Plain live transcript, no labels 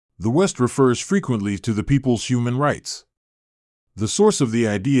The West refers frequently to the people's human rights. The source of the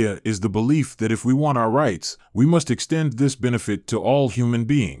idea is the belief that if we want our rights, we must extend this benefit to all human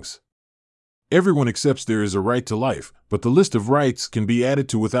beings. Everyone accepts there is a right to life, but the list of rights can be added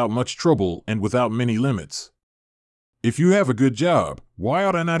to without much trouble and without many limits. If you have a good job, why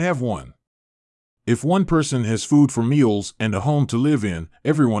ought I not have one? If one person has food for meals and a home to live in,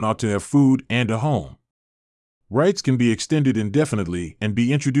 everyone ought to have food and a home. Rights can be extended indefinitely and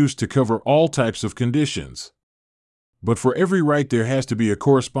be introduced to cover all types of conditions. But for every right there has to be a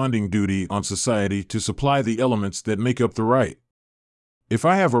corresponding duty on society to supply the elements that make up the right. If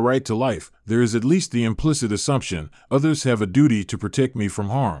I have a right to life, there is at least the implicit assumption others have a duty to protect me from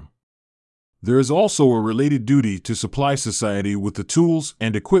harm. There is also a related duty to supply society with the tools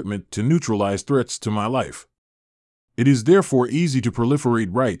and equipment to neutralize threats to my life. It is therefore easy to proliferate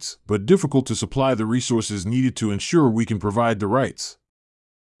rights, but difficult to supply the resources needed to ensure we can provide the rights.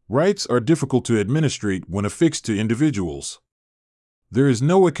 Rights are difficult to administrate when affixed to individuals. There is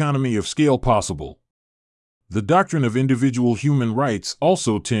no economy of scale possible. The doctrine of individual human rights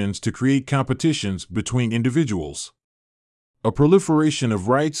also tends to create competitions between individuals. A proliferation of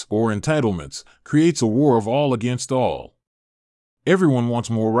rights or entitlements creates a war of all against all. Everyone wants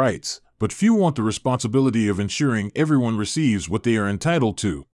more rights, but few want the responsibility of ensuring everyone receives what they are entitled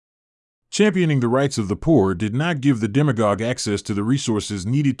to. Championing the rights of the poor did not give the demagogue access to the resources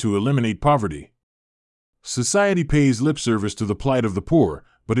needed to eliminate poverty. Society pays lip service to the plight of the poor,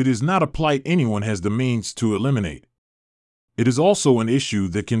 but it is not a plight anyone has the means to eliminate. It is also an issue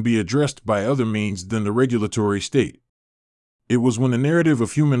that can be addressed by other means than the regulatory state. It was when the narrative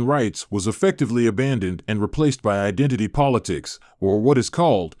of human rights was effectively abandoned and replaced by identity politics, or what is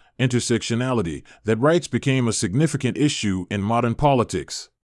called intersectionality, that rights became a significant issue in modern politics.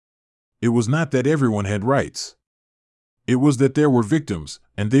 It was not that everyone had rights. It was that there were victims,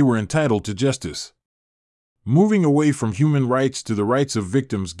 and they were entitled to justice. Moving away from human rights to the rights of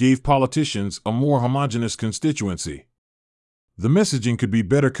victims gave politicians a more homogeneous constituency. The messaging could be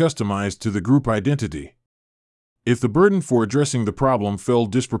better customized to the group identity. If the burden for addressing the problem fell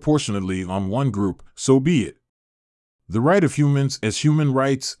disproportionately on one group, so be it. The right of humans as human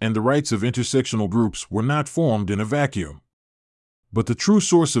rights and the rights of intersectional groups were not formed in a vacuum. But the true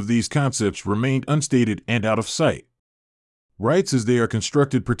source of these concepts remained unstated and out of sight. Rights as they are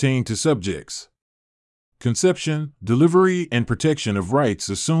constructed pertain to subjects. Conception, delivery, and protection of rights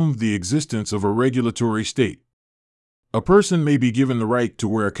assumed the existence of a regulatory state. A person may be given the right to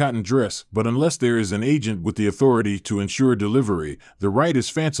wear a cotton dress, but unless there is an agent with the authority to ensure delivery, the right is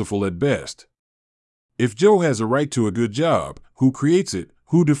fanciful at best. If Joe has a right to a good job, who creates it,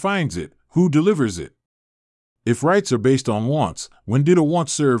 who defines it, who delivers it? If rights are based on wants, when did a want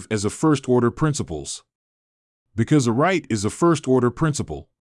serve as a first-order principles? Because a right is a first-order principle.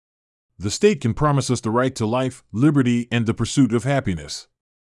 The state can promise us the right to life, liberty, and the pursuit of happiness.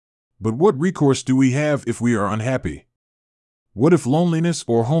 But what recourse do we have if we are unhappy? What if loneliness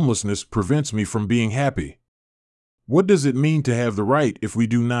or homelessness prevents me from being happy? What does it mean to have the right if we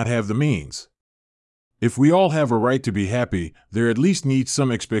do not have the means? If we all have a right to be happy, there at least needs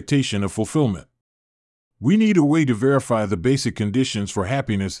some expectation of fulfillment. We need a way to verify the basic conditions for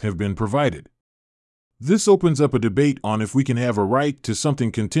happiness have been provided. This opens up a debate on if we can have a right to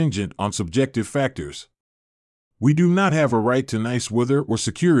something contingent on subjective factors. We do not have a right to nice weather or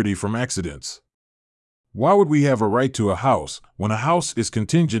security from accidents. Why would we have a right to a house when a house is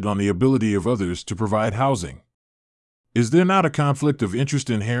contingent on the ability of others to provide housing? Is there not a conflict of interest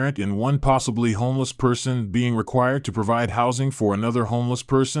inherent in one possibly homeless person being required to provide housing for another homeless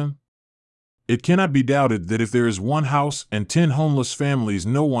person? It cannot be doubted that if there is one house and 10 homeless families,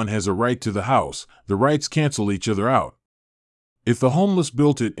 no one has a right to the house. The rights cancel each other out. If the homeless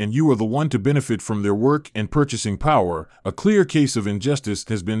built it and you are the one to benefit from their work and purchasing power, a clear case of injustice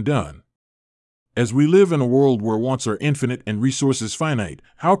has been done. As we live in a world where wants are infinite and resources finite,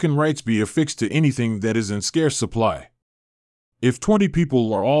 how can rights be affixed to anything that is in scarce supply? If 20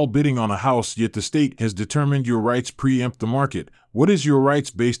 people are all bidding on a house yet the state has determined your rights preempt the market, what is your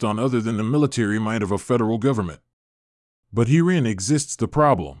rights based on other than the military might of a federal government? But herein exists the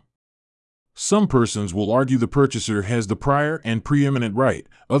problem. Some persons will argue the purchaser has the prior and preeminent right,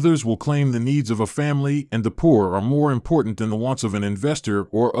 others will claim the needs of a family and the poor are more important than the wants of an investor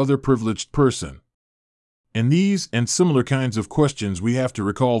or other privileged person. In these and similar kinds of questions, we have to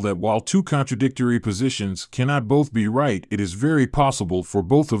recall that while two contradictory positions cannot both be right, it is very possible for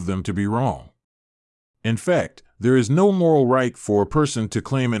both of them to be wrong. In fact, there is no moral right for a person to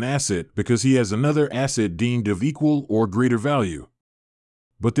claim an asset because he has another asset deemed of equal or greater value.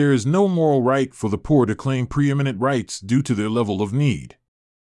 But there is no moral right for the poor to claim preeminent rights due to their level of need.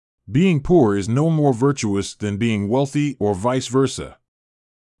 Being poor is no more virtuous than being wealthy or vice versa.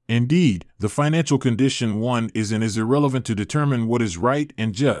 Indeed, the financial condition one is in is irrelevant to determine what is right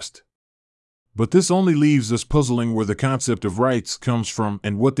and just. But this only leaves us puzzling where the concept of rights comes from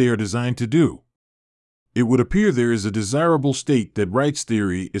and what they are designed to do. It would appear there is a desirable state that rights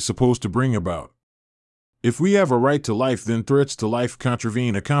theory is supposed to bring about. If we have a right to life, then threats to life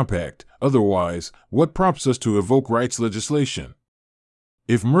contravene a compact. Otherwise, what prompts us to evoke rights legislation?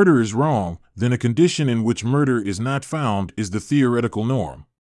 If murder is wrong, then a condition in which murder is not found is the theoretical norm.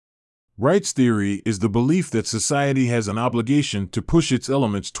 Rights theory is the belief that society has an obligation to push its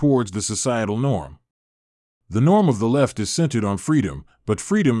elements towards the societal norm. The norm of the left is centered on freedom, but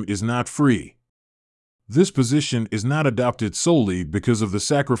freedom is not free. This position is not adopted solely because of the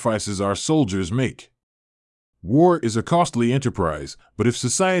sacrifices our soldiers make. War is a costly enterprise, but if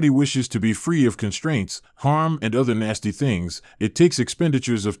society wishes to be free of constraints, harm, and other nasty things, it takes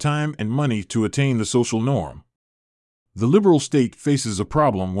expenditures of time and money to attain the social norm. The liberal state faces a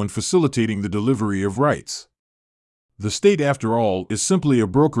problem when facilitating the delivery of rights. The state, after all, is simply a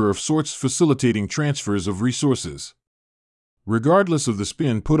broker of sorts facilitating transfers of resources. Regardless of the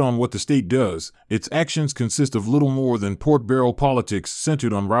spin put on what the state does, its actions consist of little more than pork-barrel politics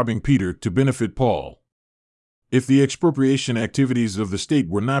centered on robbing Peter to benefit Paul. If the expropriation activities of the state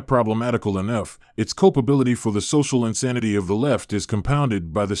were not problematical enough, its culpability for the social insanity of the left is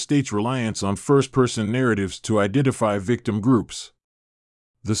compounded by the state's reliance on first-person narratives to identify victim groups.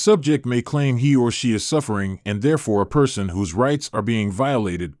 The subject may claim he or she is suffering and therefore a person whose rights are being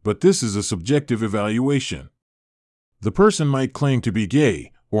violated, but this is a subjective evaluation. The person might claim to be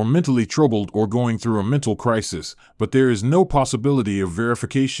gay, or mentally troubled or going through a mental crisis, but there is no possibility of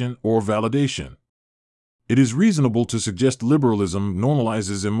verification or validation. It is reasonable to suggest liberalism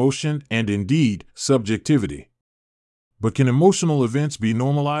normalizes emotion and, indeed, subjectivity. But can emotional events be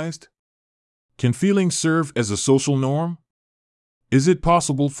normalized? Can feelings serve as a social norm? Is it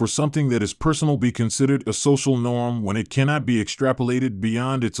possible for something that is personal be considered a social norm when it cannot be extrapolated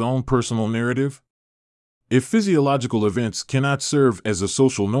beyond its own personal narrative? If physiological events cannot serve as a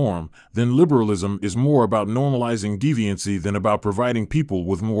social norm, then liberalism is more about normalizing deviancy than about providing people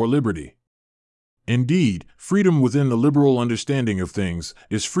with more liberty. Indeed, freedom within the liberal understanding of things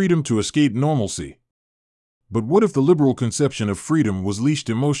is freedom to escape normalcy. But what if the liberal conception of freedom was leashed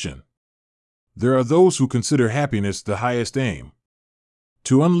emotion? There are those who consider happiness the highest aim.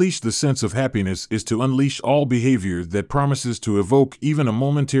 To unleash the sense of happiness is to unleash all behavior that promises to evoke even a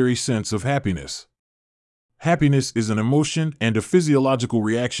momentary sense of happiness. Happiness is an emotion and a physiological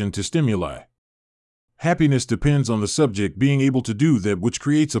reaction to stimuli. Happiness depends on the subject being able to do that which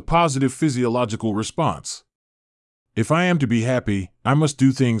creates a positive physiological response. If I am to be happy, I must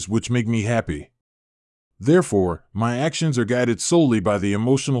do things which make me happy. Therefore, my actions are guided solely by the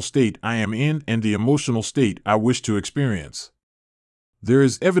emotional state I am in and the emotional state I wish to experience. There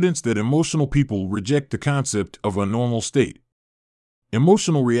is evidence that emotional people reject the concept of a normal state.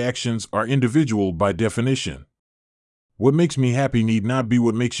 Emotional reactions are individual by definition. What makes me happy need not be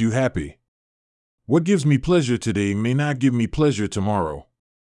what makes you happy. What gives me pleasure today may not give me pleasure tomorrow.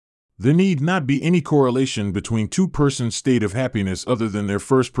 There need not be any correlation between two persons' state of happiness other than their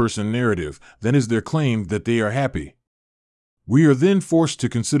first-person narrative, that is their claim that they are happy. We are then forced to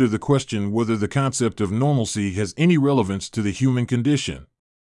consider the question whether the concept of normalcy has any relevance to the human condition.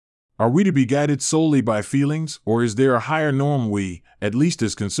 Are we to be guided solely by feelings, or is there a higher norm we, at least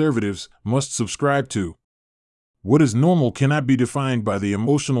as conservatives, must subscribe to? What is normal cannot be defined by the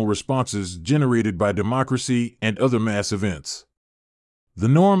emotional responses generated by democracy and other mass events. The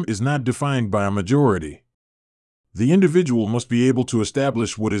norm is not defined by a majority. The individual must be able to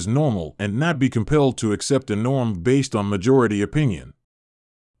establish what is normal and not be compelled to accept a norm based on majority opinion.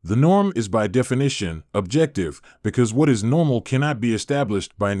 The norm is by definition objective because what is normal cannot be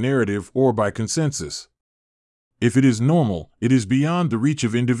established by narrative or by consensus. If it is normal, it is beyond the reach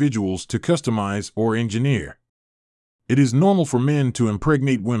of individuals to customize or engineer. It is normal for men to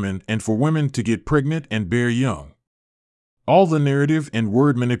impregnate women and for women to get pregnant and bear young. All the narrative and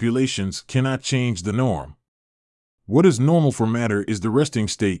word manipulations cannot change the norm. What is normal for matter is the resting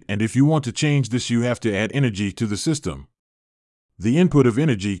state, and if you want to change this, you have to add energy to the system. The input of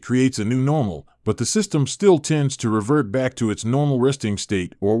energy creates a new normal, but the system still tends to revert back to its normal resting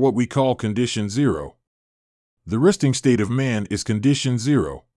state, or what we call condition zero. The resting state of man is condition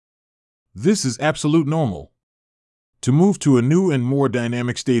zero. This is absolute normal. To move to a new and more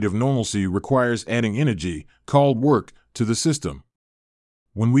dynamic state of normalcy requires adding energy, called work, to the system.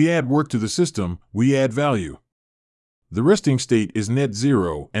 When we add work to the system, we add value. The resting state is net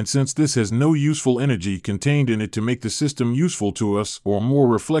zero, and since this has no useful energy contained in it to make the system useful to us or more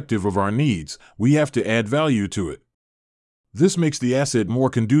reflective of our needs, we have to add value to it. This makes the asset more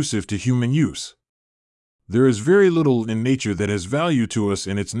conducive to human use. There is very little in nature that has value to us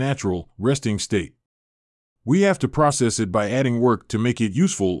in its natural, resting state. We have to process it by adding work to make it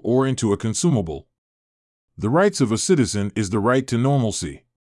useful or into a consumable. The rights of a citizen is the right to normalcy.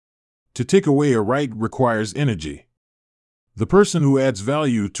 To take away a right requires energy. The person who adds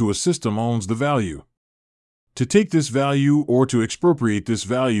value to a system owns the value. To take this value or to expropriate this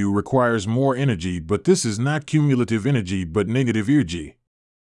value requires more energy, but this is not cumulative energy but negative energy.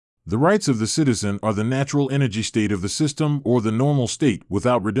 The rights of the citizen are the natural energy state of the system or the normal state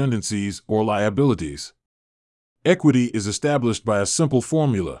without redundancies or liabilities. Equity is established by a simple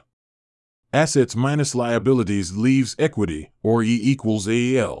formula. Assets minus liabilities leaves equity, or E equals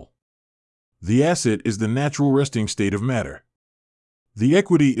AL. The asset is the natural resting state of matter. The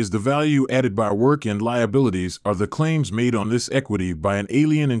equity is the value added by work, and liabilities are the claims made on this equity by an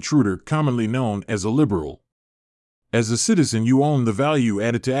alien intruder commonly known as a liberal. As a citizen, you own the value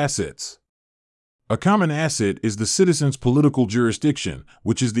added to assets. A common asset is the citizen's political jurisdiction,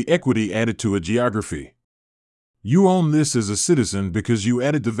 which is the equity added to a geography. You own this as a citizen because you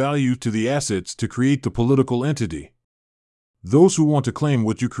added the value to the assets to create the political entity. Those who want to claim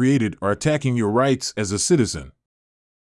what you created are attacking your rights as a citizen.